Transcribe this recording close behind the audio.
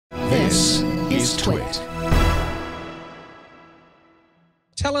This is TWiT.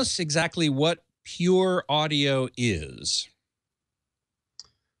 Tell us exactly what pure audio is.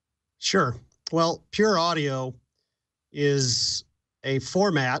 Sure. Well, pure audio is a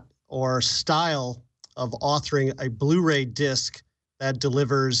format or style of authoring a Blu-ray disc that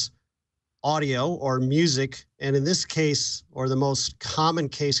delivers audio or music. And in this case, or the most common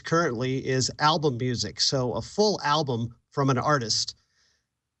case currently, is album music. So a full album from an artist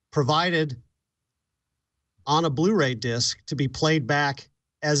provided on a Blu-ray disc to be played back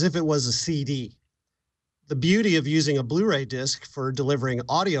as if it was a CD. The beauty of using a Blu-ray disc for delivering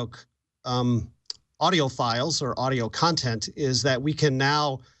audio files or audio content is that we can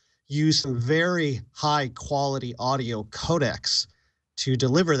now use some very high quality audio codecs to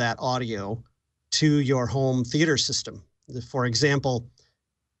deliver that audio to your home theater system. For example,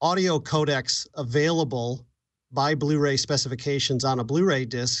 audio codecs available by Blu-ray specifications on a Blu-ray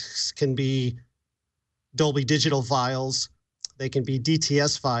disc can be Dolby Digital files, they can be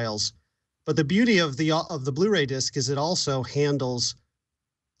DTS files. But the beauty of the Blu-ray disc is it also handles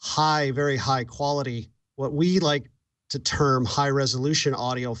very high quality, what we like to term high resolution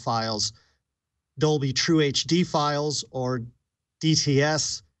audio files, Dolby True HD files, or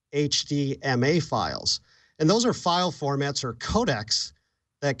DTS HDMA files. And those are file formats or codecs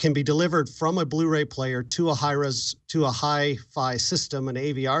that can be delivered from a Blu-ray player to a hi-fi system, an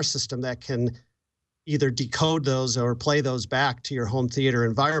AVR system that can either decode those or play those back to your home theater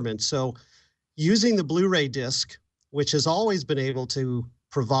environment. So using the Blu-ray disc, which has always been able to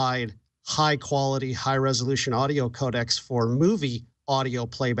provide high quality, high resolution audio codecs for movie audio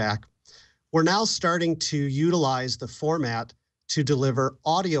playback, we're now starting to utilize the format to deliver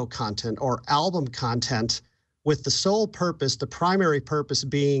audio content or album content with the sole purpose, the primary purpose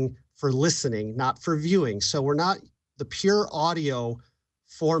being for listening, not for viewing. So the pure audio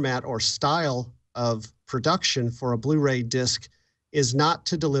format or style of production for a Blu-ray disc is not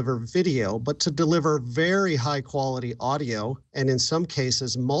to deliver video, but to deliver very high quality audio, and in some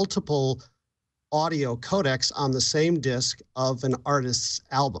cases, multiple audio codecs on the same disc of an artist's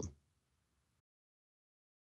album.